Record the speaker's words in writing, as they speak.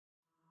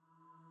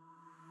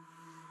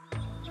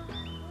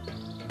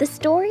The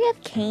story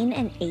of Cain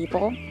and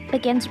Abel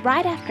begins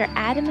right after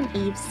Adam and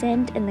Eve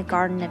sinned in the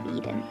Garden of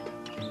Eden.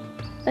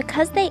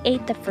 Because they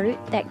ate the fruit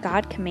that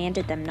God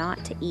commanded them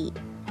not to eat,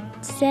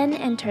 sin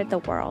entered the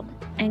world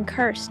and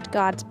cursed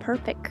God's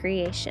perfect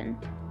creation.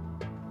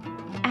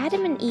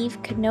 Adam and Eve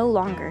could no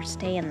longer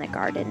stay in the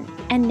garden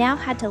and now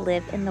had to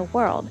live in the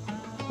world,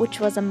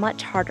 which was a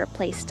much harder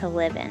place to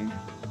live in.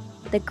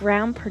 The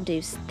ground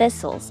produced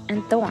thistles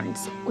and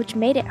thorns, which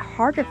made it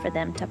harder for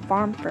them to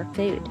farm for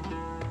food.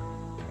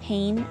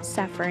 Pain,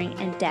 suffering,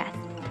 and death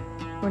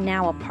were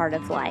now a part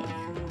of life.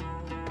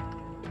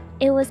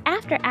 It was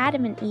after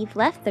Adam and Eve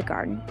left the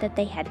garden that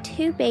they had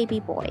 2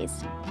 baby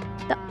boys.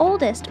 The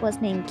oldest was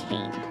named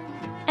Cain,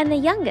 and the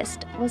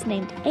youngest was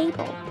named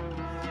Abel.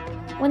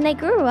 When they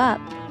grew up,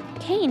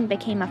 Cain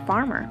became a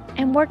farmer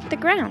and worked the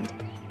ground,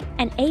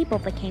 and Abel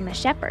became a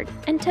shepherd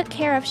and took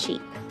care of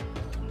sheep.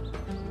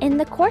 In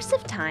the course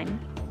of time,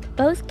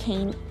 both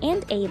Cain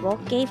and Abel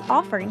gave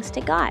offerings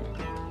to God.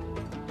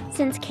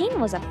 Since Cain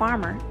was a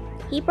farmer,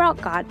 he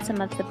brought God some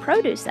of the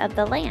produce of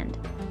the land.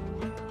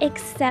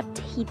 Except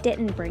he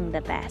didn't bring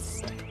the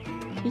best.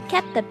 He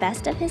kept the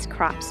best of his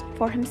crops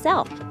for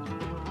himself,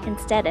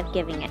 instead of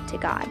giving it to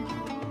God.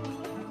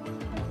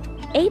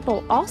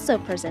 Abel also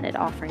presented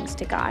offerings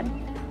to God,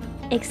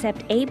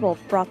 except Abel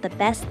brought the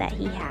best that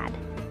he had.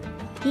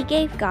 He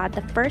gave God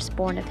the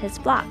firstborn of his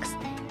flocks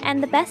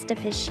and the best of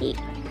his sheep.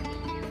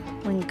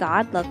 When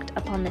God looked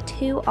upon the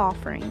 2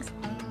 offerings,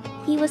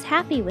 he was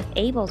happy with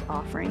Abel's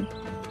offering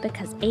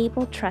because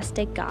Abel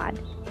trusted God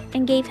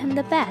and gave him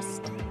the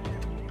best.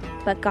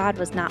 But God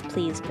was not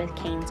pleased with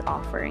Cain's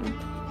offering.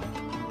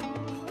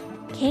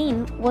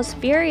 Cain was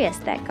furious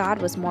that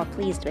God was more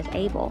pleased with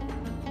Abel.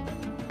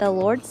 The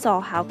Lord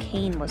saw how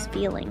Cain was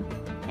feeling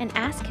and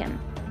asked him,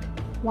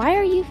 "Why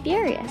are you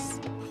furious?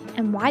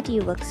 And why do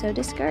you look so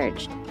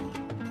discouraged?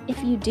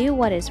 If you do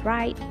what is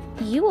right,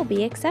 you will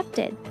be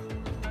accepted.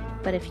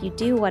 But if you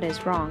do what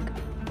is wrong,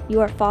 you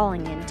are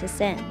falling into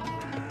sin."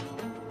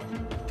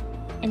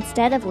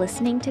 Instead of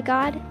listening to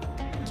God,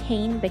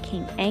 Cain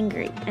became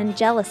angry and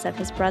jealous of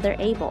his brother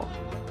Abel.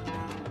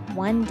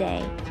 One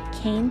day,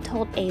 Cain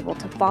told Abel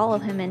to follow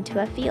him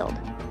into a field.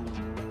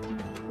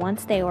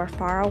 Once they were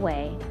far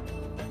away,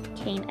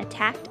 Cain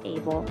attacked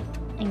Abel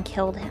and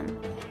killed him.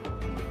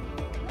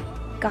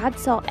 God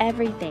saw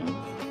everything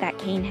that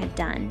Cain had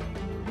done,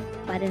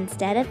 but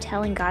instead of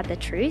telling God the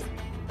truth,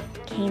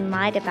 Cain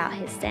lied about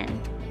his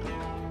sin.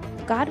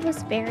 God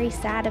was very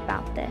sad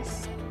about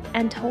this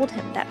and told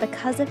him that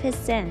because of his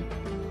sin,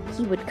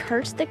 he would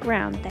curse the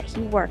ground that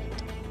he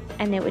worked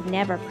and it would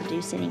never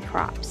produce any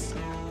crops.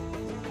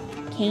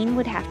 Cain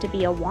would have to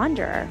be a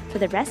wanderer for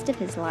the rest of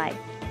his life,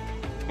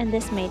 and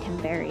this made him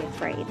very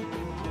afraid.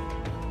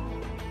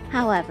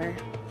 However,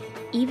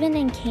 even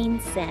in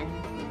Cain's sin,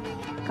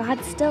 God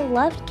still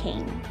loved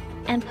Cain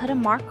and put a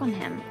mark on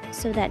him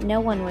so that no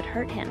one would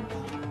hurt him.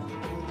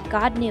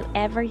 God knew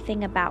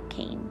everything about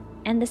Cain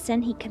and the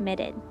sin he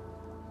committed,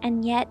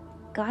 and yet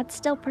God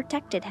still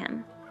protected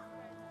him,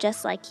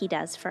 just like he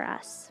does for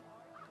us.